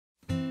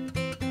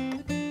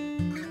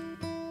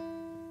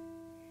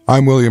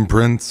I'm William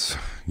Prince.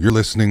 You're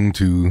listening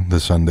to the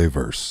Sunday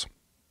Verse.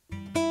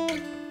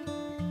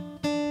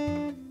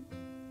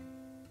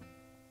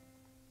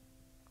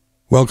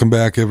 Welcome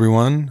back,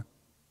 everyone.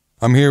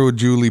 I'm here with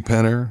Julie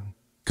Penner,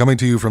 coming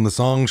to you from the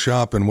Song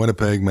Shop in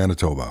Winnipeg,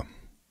 Manitoba.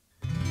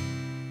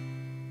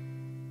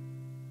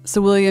 So,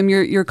 William,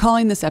 you're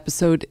calling this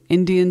episode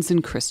Indians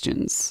and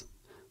Christians.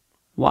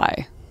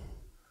 Why?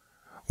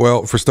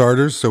 Well, for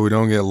starters, so we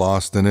don't get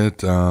lost in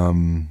it,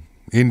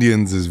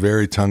 Indians is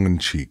very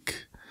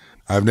tongue-in-cheek.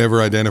 I've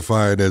never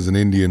identified as an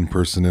Indian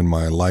person in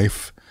my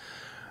life.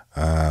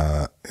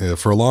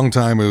 For a long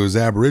time, it was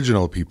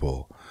Aboriginal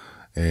people.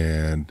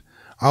 And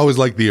I always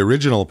liked the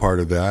original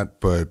part of that,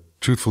 but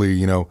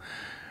truthfully,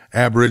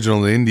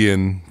 Aboriginal and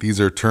Indian,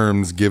 these are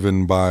terms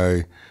given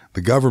by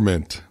the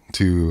government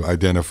to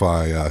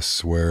identify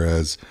us,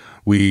 whereas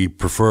we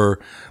prefer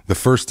the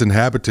first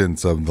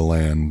inhabitants of the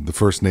land, the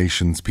First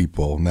Nations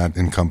people, and that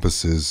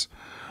encompasses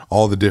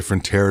all the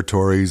different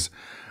territories.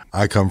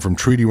 I come from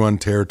Treaty 1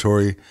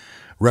 territory,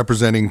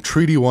 representing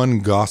Treaty 1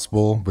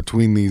 gospel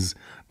between these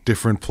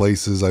different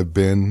places I've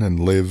been and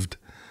lived.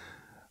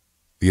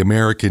 The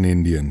American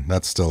Indian,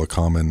 that's still a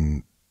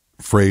common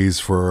phrase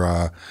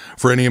for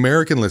any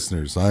American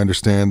listeners. I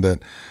understand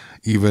that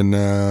even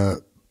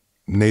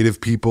Native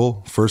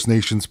people, First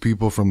Nations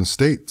people from the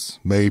States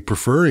may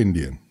prefer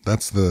Indian.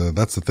 That's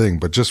the thing.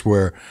 But just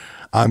where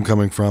I'm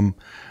coming from,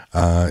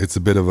 it's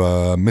a bit of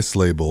a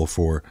mislabel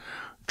for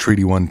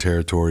Treaty 1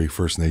 territory,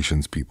 First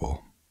Nations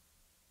people.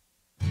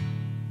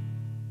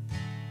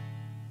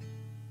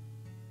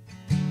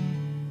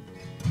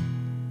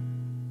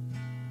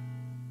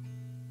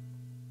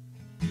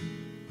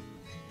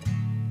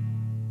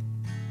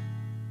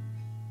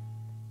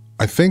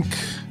 I think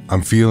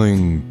I'm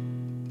feeling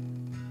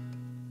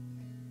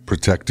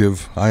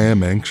protective. I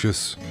am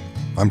anxious.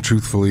 I'm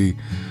truthfully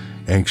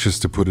anxious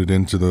to put it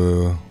into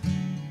the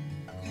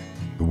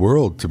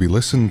world to be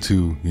listened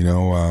to.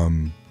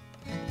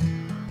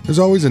 There's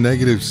always a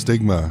negative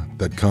stigma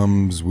that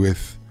comes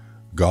with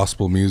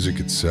gospel music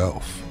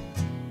itself,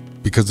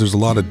 because there's a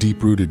lot of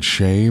deep-rooted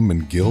shame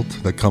and guilt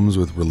that comes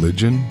with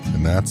religion,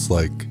 and that's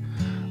like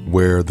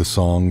where the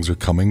songs are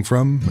coming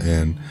from.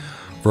 And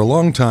for a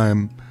long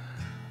time,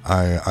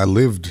 I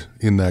lived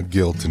in that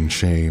guilt and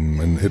shame,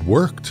 and it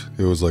worked.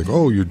 It was like,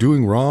 oh, you're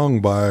doing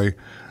wrong by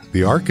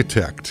the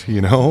architect,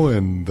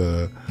 and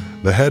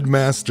the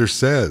headmaster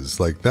says,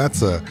 like,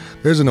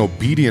 there's an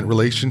obedient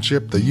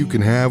relationship that you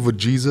can have with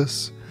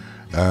Jesus,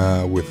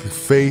 with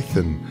faith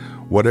and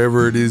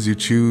whatever it is you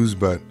choose.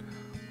 But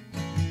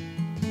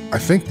I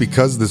think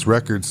because this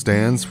record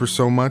stands for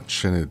so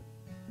much, and it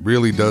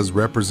really does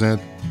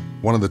represent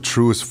one of the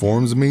truest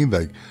forms of me,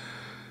 like,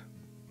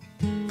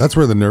 that's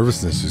where the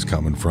nervousness is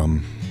coming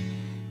from.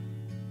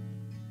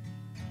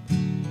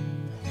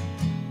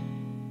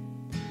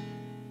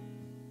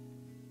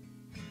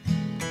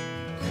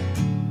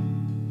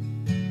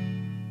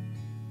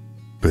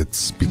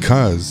 It's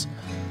because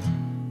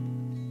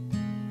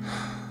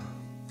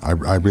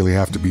I really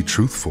have to be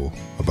truthful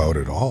about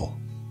it all.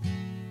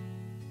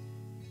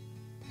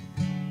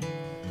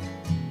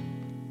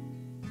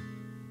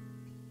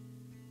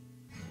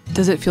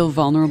 Does it feel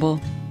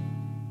vulnerable?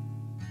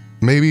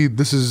 Maybe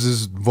this is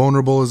as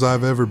vulnerable as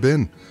I've ever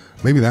been.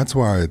 Maybe that's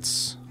why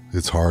it's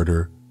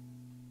harder.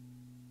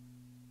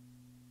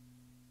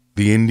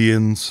 The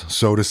Indians,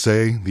 so to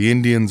say, the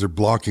Indians are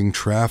blocking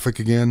traffic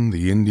again.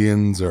 The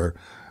Indians are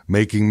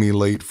making me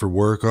late for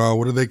work. Oh,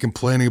 what are they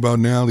complaining about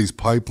now? These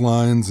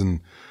pipelines.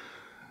 And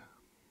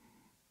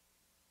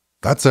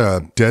that's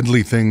a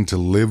deadly thing to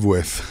live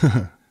with.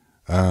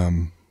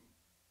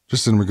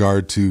 Just in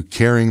regard to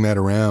carrying that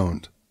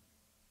around.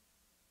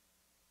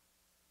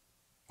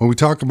 When we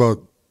talk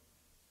about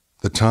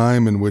the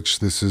time in which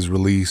this is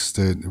released,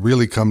 it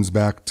really comes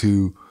back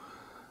to,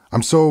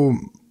 I'm so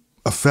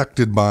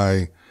affected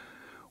by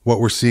what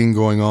we're seeing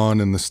going on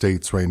in the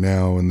States right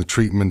now and the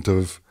treatment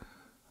of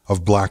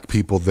black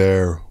people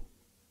there.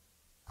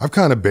 I've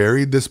kind of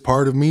buried this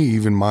part of me,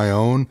 even my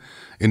own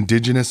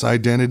indigenous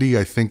identity.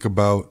 I think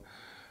about,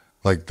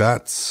 like,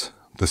 that's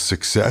the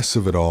success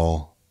of it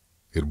all.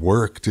 It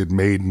worked. It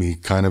made me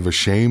kind of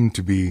ashamed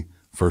to be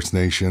First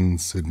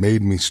Nations. It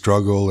made me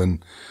struggle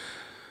and,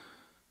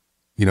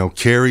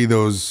 carry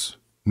those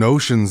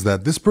notions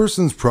that this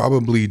person's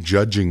probably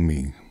judging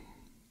me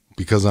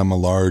because I'm a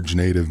large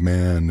Native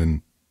man,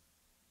 and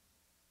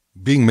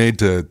being made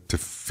to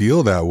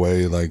feel that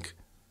way. Like,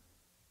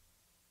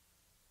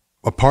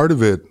 a part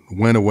of it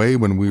went away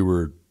when we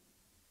were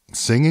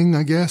singing,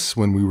 I guess,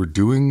 when we were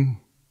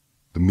doing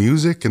the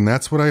music, and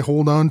that's what I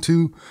hold on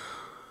to.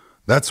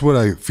 That's what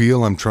I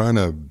feel I'm trying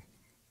to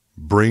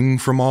bring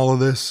from all of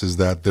this, is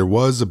that there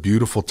was a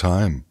beautiful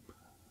time,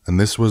 and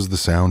this was the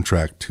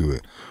soundtrack to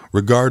it.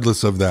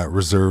 Regardless of that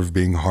reserve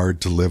being hard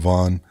to live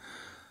on,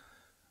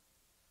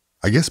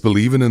 I guess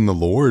believing in the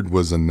Lord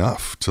was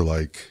enough to,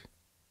 like,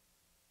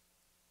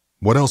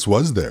 what else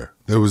was there?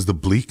 There was the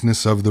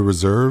bleakness of the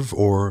reserve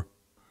or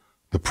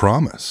the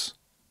promise.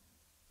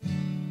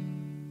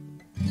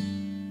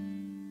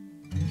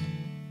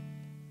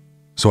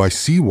 So I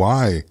see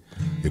why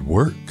it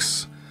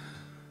works.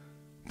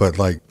 But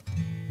like,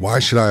 why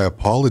should I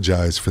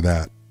apologize for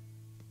that?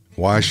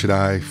 Why should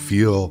I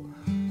feel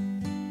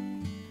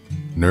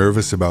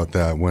nervous about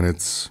that when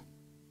it's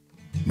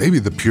maybe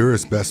the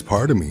purest, best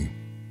part of me?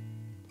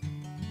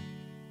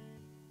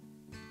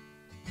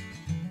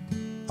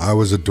 I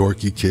was a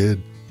dorky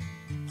kid.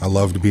 I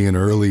loved being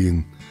early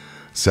and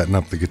setting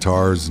up the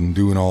guitars and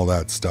doing all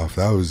that stuff.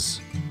 That was...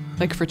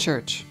 Like for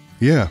church.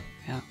 Yeah.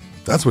 Yeah.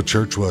 That's what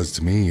church was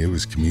to me. It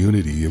was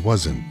community. It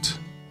wasn't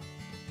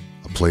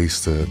a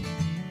place to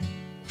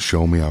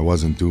show me I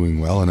wasn't doing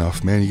well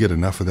enough. Man, you get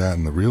enough of that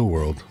in the real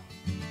world.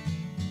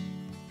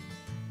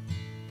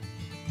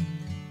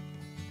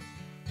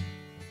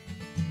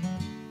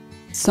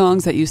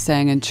 Songs that you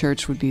sang in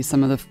church would be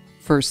some of the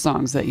first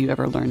songs that you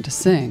ever learned to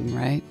sing,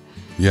 right?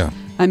 Yeah.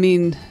 I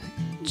mean,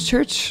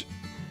 church,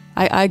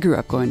 I grew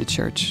up going to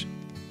church.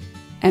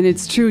 And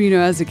it's true, you know,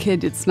 as a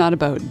kid, it's not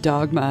about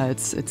dogma.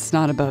 It's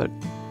not about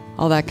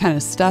all that kind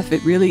of stuff.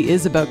 It really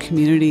is about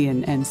community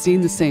and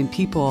seeing the same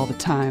people all the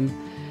time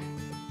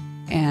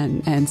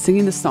and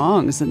singing the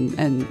songs.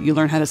 And you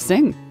learn how to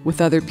sing with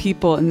other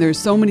people. And there's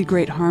so many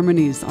great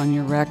harmonies on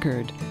your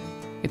record.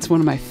 It's one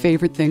of my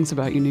favorite things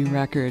about your new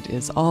record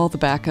is all the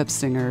backup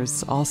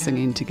singers all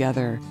singing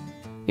together.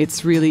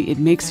 It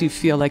makes you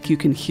feel like you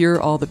can hear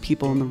all the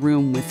people in the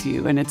room with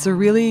you. And it's a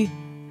really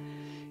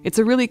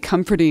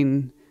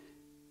comforting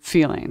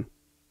feeling.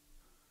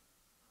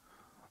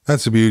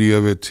 That's the beauty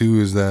of it too,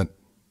 is that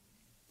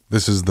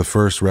this is the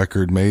first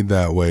record made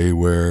that way,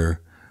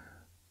 where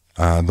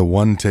the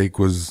one take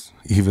was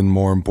even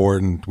more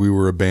important. We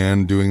were a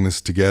band doing this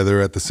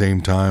together at the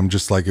same time,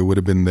 just like it would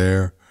have been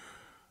there.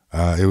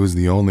 It was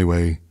the only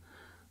way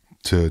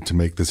to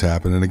make this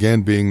happen. And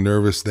again, being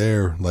nervous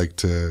there, like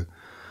to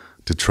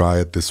try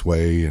it this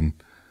way. And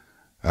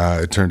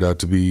it turned out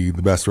to be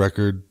the best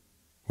record.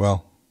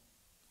 Well,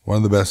 one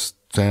of the best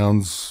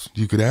sounds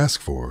you could ask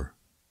for.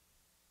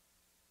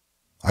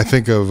 I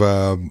think of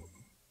a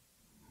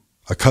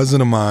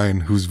cousin of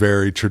mine who's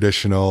very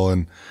traditional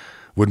and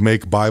would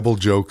make Bible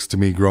jokes to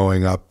me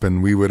growing up,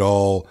 and we would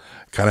all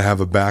kind of have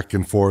a back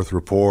and forth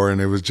rapport.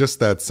 And it was just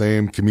that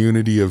same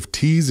community of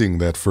teasing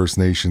that First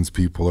Nations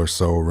people are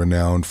so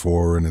renowned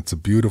for. And it's a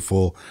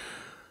beautiful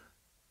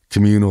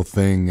communal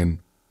thing. And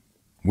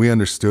we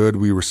understood,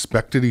 we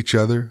respected each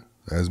other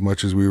as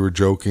much as we were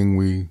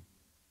joking.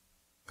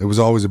 It was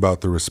always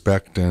about the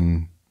respect.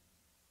 And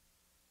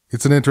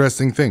it's an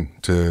interesting thing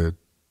to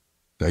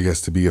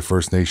be a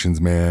First Nations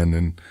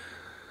man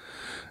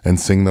and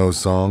sing those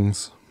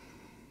songs.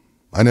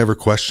 I never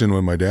questioned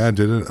when my dad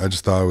did it. I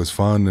just thought it was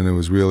fun. And it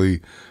was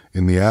really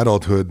in the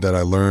adulthood that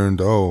I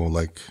learned,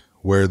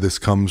 where this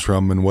comes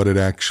from and what it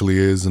actually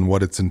is and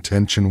what its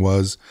intention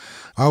was.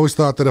 I always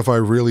thought that if I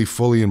really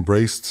fully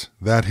embraced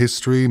that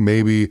history,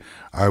 maybe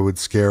I would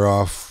scare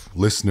off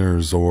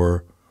listeners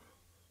or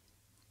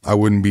I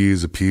wouldn't be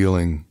as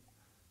appealing.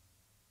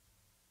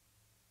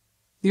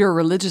 Your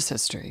religious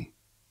history,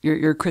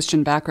 your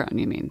Christian background,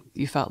 you mean?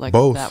 You felt like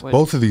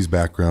both of these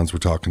backgrounds we're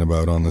talking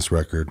about on this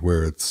record,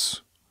 where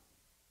it's,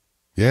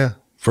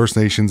 First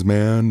Nations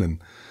man, and,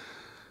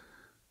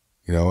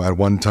 at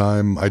one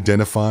time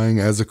identifying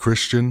as a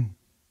Christian.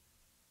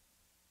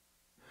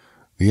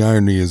 The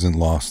irony isn't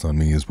lost on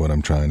me, is what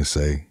I'm trying to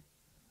say.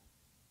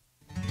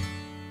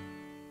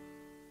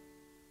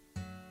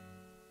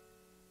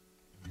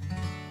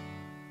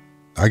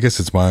 I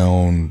guess it's my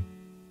own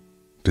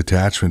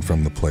detachment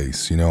from the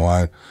place.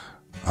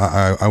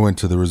 I went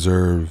to the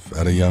reserve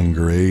at a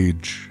younger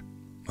age.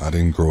 I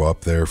didn't grow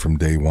up there from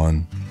day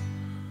one.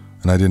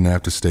 And I didn't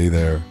have to stay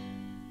there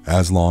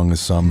as long as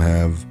some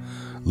have,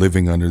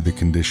 living under the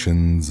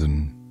conditions.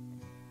 And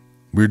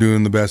we were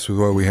doing the best with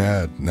what we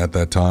had. And at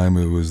that time,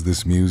 it was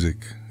this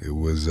music. It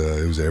was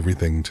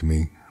everything to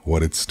me,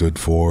 what it stood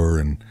for,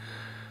 and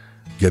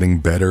getting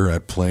better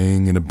at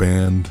playing in a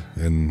band,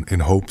 and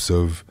in hopes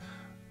of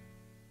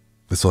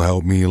this will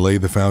help me lay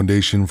the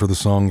foundation for the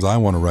songs I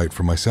want to write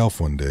for myself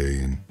one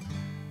day.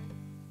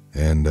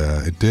 And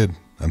it did.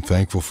 I'm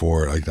thankful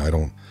for it. I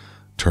don't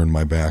turn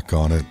my back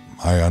on it.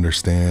 I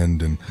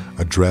understand and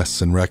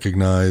address and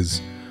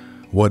recognize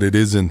what it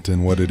isn't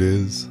and what it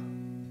is.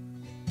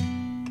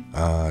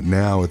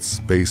 Now it's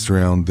based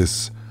around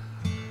this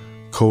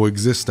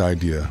coexist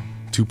idea.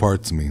 Two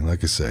parts of me,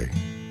 like I say.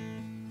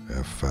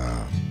 If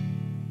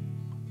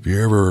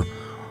you're ever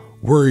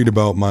worried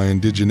about my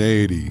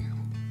indigeneity,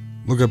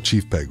 look up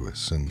Chief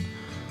Peguis and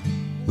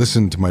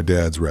listen to my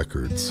dad's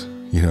records.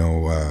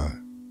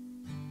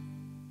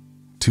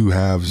 Two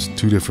halves,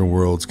 two different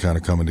worlds kind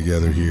of coming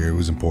together here. It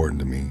was important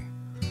to me.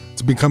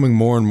 It's becoming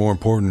more and more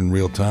important in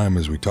real time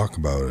as we talk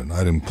about it.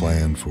 I didn't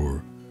plan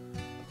for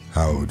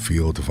how it would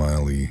feel to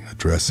finally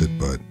address it,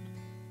 but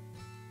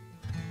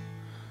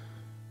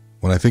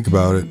when I think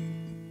about it,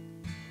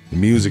 the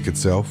music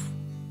itself,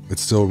 it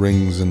still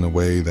rings in a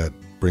way that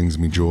brings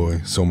me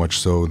joy, so much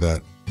so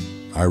that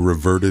I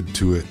reverted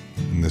to it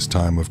in this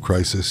time of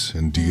crisis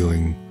and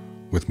dealing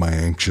with my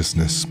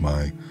anxiousness,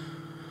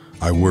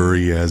 I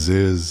worry as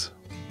is.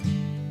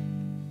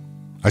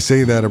 I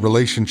say that a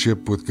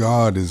relationship with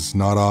God is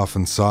not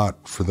often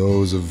sought for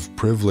those of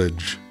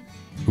privilege.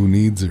 Who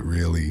needs it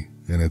really?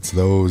 And it's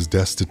those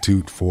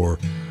destitute for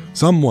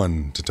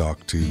someone to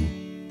talk to.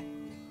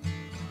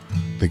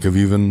 Think of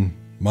even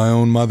my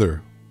own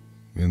mother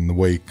in the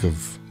wake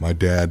of my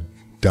dad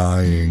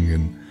dying,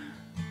 and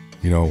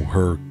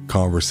her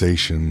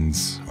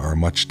conversations are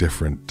much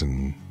different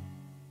and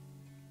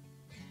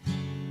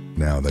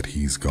now that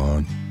he's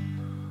gone.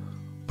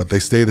 But they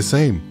stay the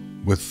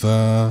same with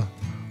the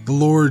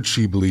Lord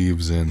she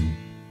believes in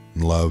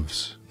and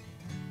loves.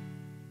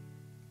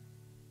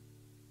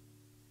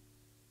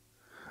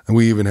 And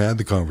we even had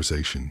the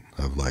conversation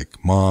of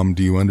like, Mom,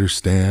 do you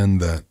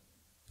understand that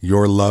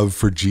your love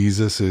for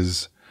Jesus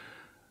is,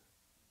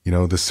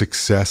 the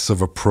success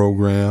of a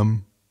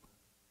program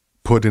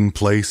put in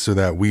place so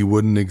that we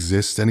wouldn't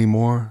exist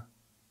anymore?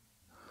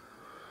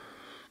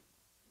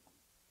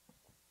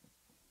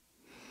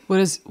 What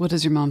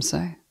does your mom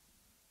say?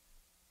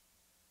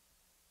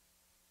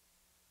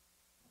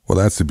 Well,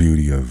 that's the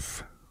beauty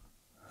of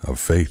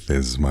faith,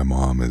 is my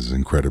mom is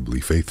incredibly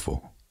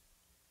faithful.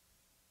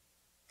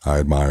 I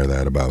admire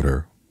that about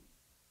her.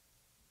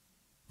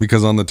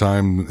 Because in the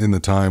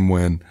time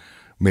when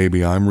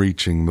maybe I'm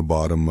reaching the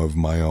bottom of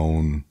my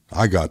own,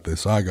 I got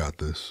this,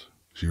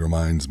 she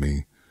reminds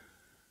me,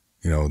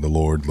 the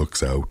Lord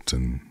looks out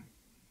and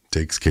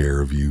takes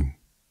care of you.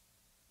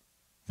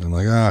 And I'm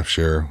like,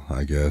 sure,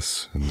 I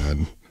guess.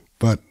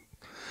 But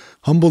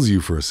humbles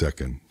you for a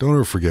second. Don't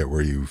ever forget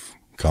where you've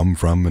come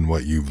from and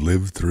what you've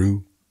lived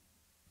through.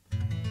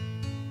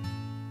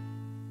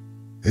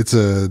 It's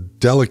a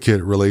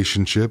delicate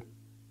relationship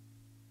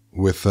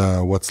with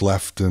what's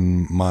left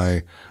in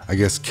my,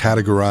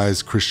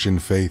 categorized Christian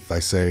faith. I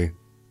say,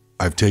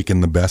 I've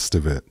taken the best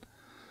of it.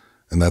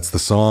 And that's the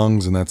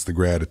songs and that's the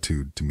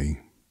gratitude to me.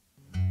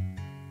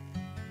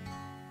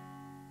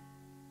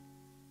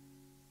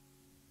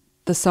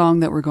 The song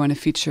that we're going to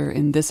feature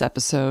in this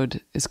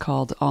episode is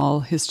called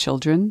All His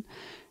Children,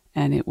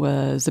 and it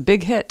was a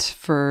big hit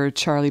for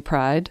Charley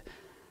Pride.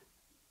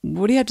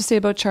 What do you have to say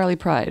about Charley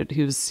Pride?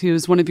 He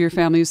was one of your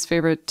family's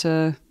favorite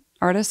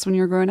artists when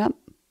you were growing up?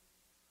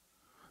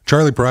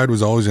 Charley Pride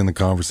was always in the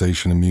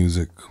conversation of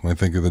music. When I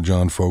think of the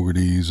John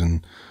Fogertys,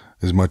 and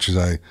as much as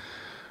I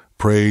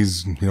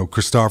praise,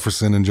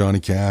 Christofferson and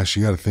Johnny Cash,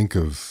 you got to think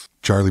of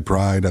Charley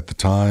Pride at the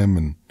time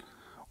and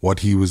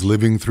what he was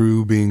living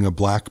through being a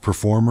black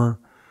performer.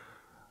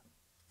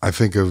 I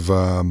think of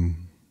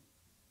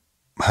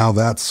how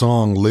that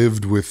song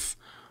lived with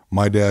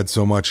my dad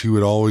so much. He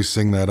would always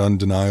sing that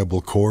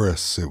undeniable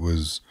chorus. It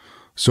was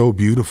so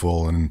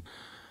beautiful. And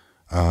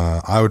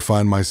I would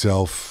find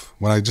myself,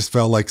 when I just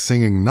felt like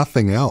singing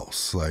nothing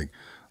else, like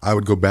I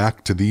would go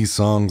back to these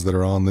songs that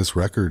are on this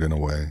record in a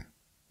way,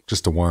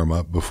 just to warm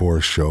up before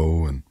a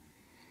show. And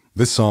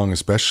this song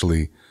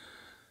especially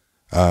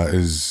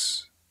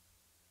is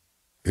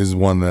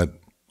one that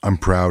I'm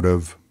proud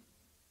of.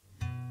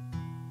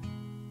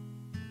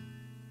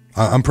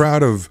 I'm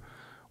proud of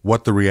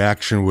what the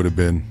reaction would have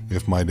been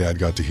if my dad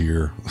got to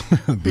hear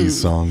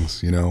these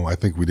songs. I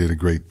think we did a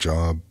great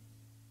job.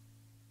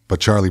 But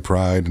Charley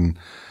Pride, and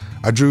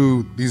I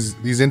drew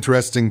these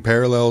interesting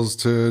parallels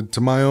to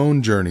my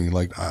own journey.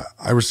 Like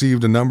I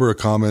received a number of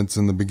comments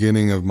in the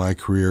beginning of my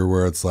career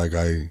where it's like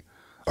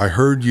I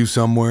heard you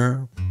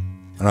somewhere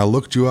and I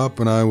looked you up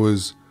and I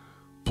was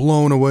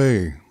blown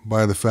away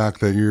by the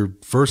fact that you're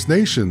First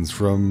Nations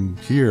from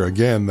here.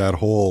 Again, that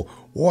whole,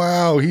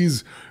 wow,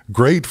 he's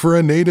great for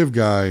a native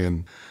guy.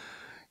 And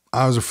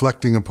I was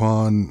reflecting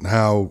upon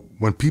how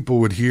when people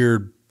would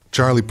hear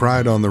Charley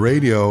Pride on the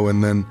radio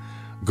and then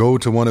go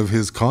to one of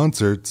his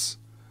concerts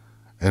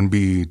and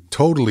be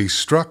totally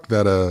struck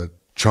that a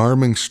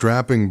charming,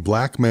 strapping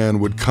black man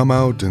would come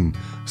out and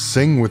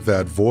sing with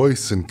that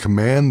voice and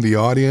command the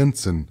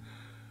audience. And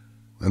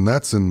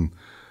that's in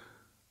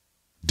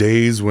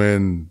days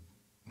when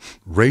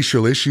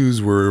racial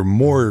issues were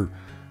more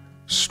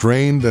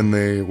strained than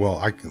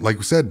like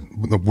we said,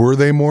 were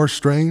they more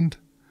strained?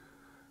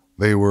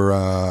 They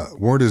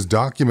weren't as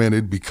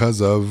documented because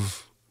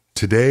of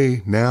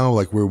today, now,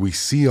 like where we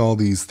see all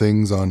these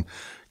things on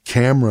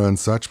camera and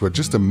such. But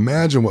just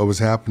imagine what was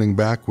happening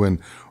back when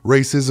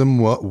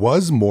racism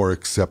was more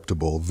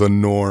acceptable, the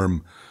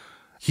norm.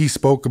 He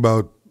spoke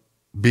about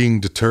being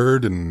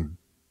deterred and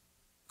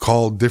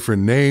called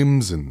different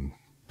names, and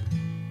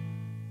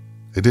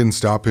it didn't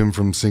stop him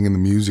from singing the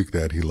music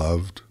that he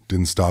loved.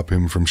 Didn't stop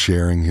him from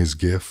sharing his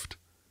gift.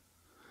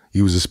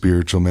 He was a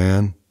spiritual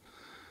man.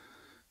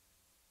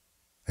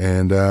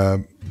 And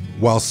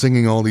while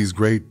singing all these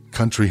great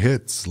country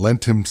hits,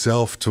 lent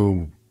himself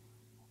to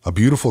a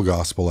beautiful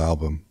gospel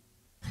album.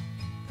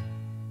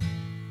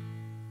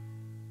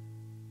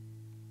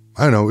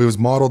 I don't know, it was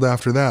modeled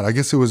after that. I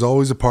guess it was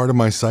always a part of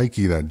my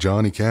psyche that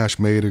Johnny Cash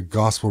made a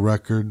gospel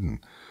record, and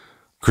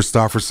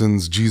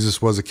Christofferson's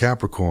Jesus Was a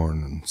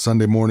Capricorn, and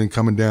Sunday Morning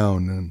Coming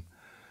Down, and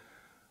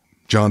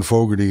John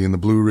Fogerty and the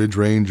Blue Ridge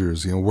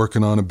Rangers,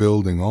 Working on a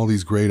Building, all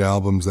these great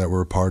albums that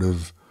were a part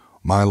of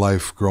my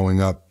life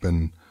growing up.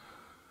 And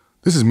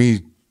this is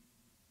me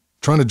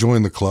trying to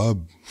join the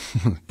club,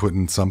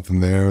 putting something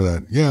there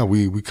that, yeah,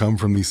 we come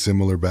from these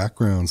similar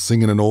backgrounds,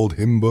 singing an old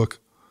hymn book.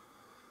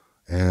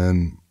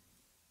 And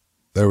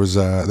there was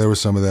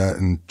some of that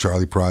in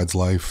Charlie Pride's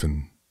life,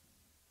 and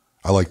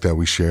I like that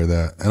we share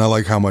that. And I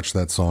like how much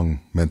that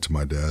song meant to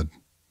my dad.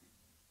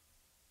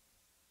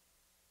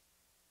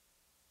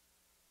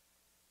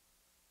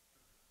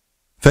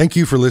 Thank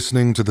you for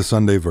listening to the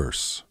Sunday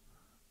Verse.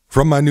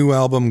 From my new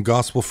album,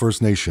 Gospel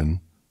First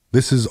Nation,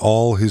 this is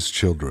All His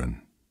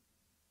Children.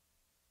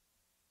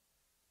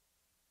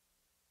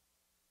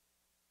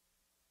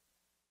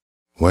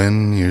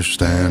 When you're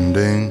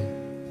standing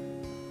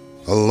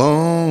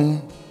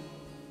alone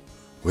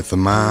with the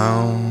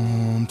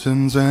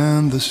mountains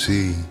and the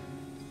sea,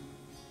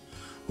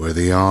 where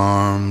the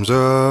arms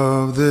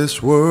of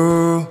this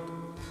world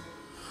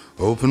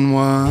open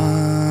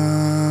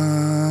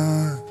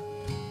wide,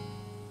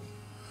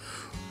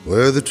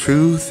 where the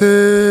truth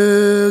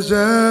is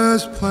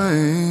as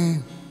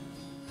plain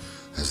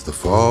as the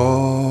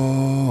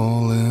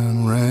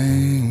falling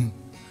rain,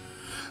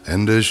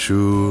 and as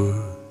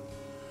sure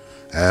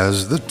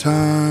as the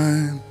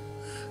time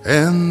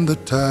and the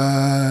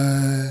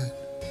tide.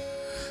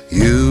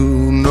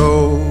 You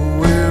know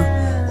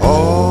we're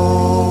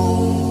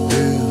all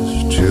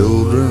His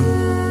children,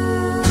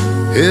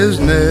 His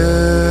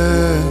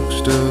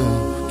next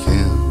of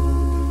kin.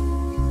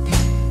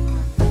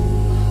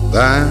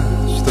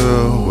 That's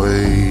the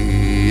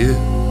way it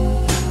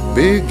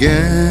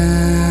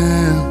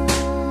began.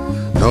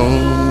 No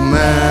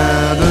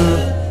matter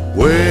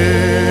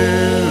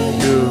where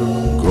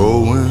you're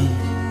going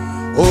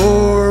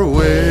or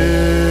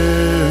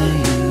where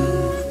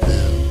you've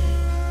been,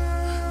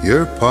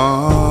 you're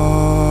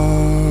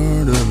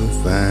part of the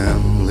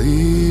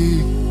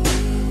family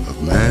of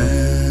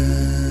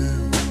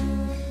man.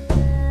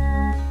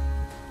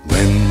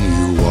 When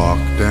you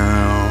walk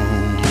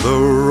down the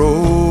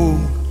road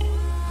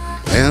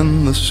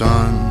and the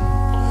sun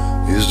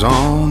is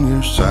on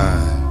your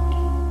side,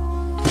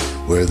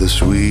 where the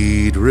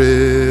sweet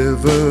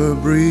river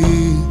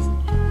breathes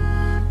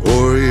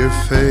o'er your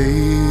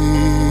face,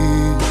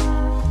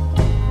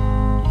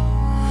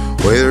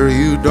 where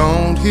you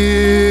don't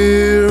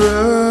hear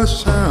a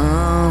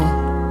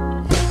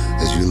sound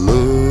as you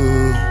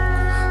look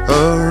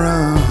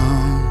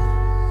around,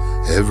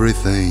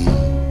 everything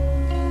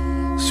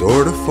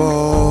sort of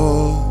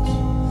falls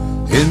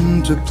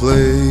into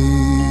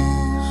place.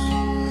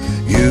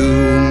 You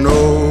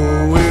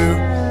know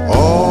we're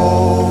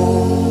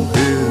all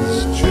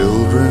His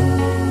children,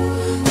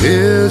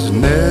 His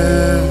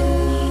next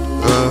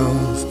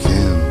of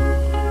kin.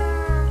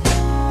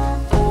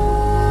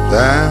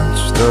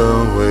 That's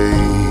the way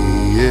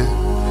it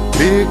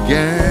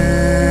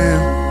began.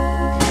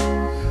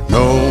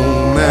 No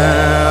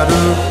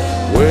matter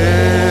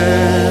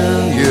where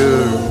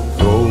you're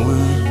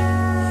going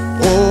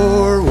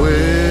or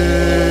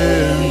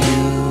where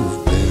you've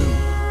been,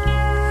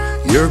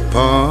 you're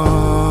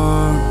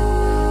part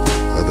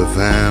of the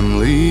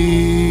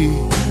family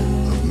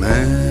of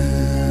man.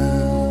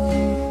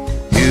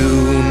 You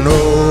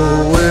know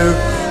we're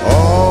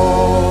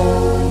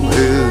all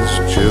His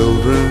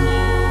children,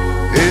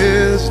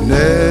 His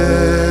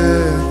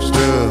next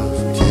of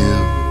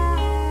kin.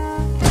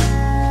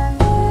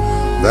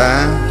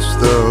 That's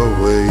the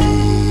way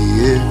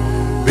it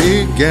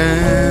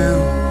began.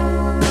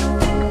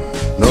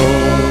 No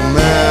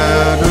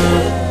matter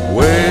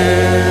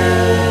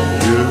where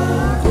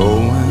you're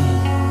going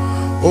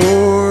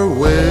or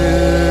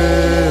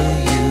where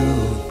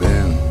you've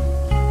been,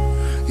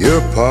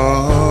 you're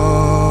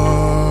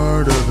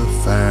part of the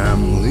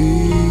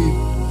family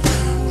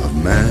of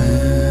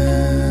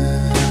man.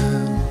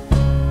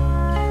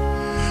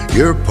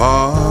 You're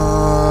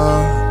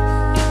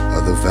part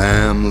of the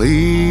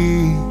family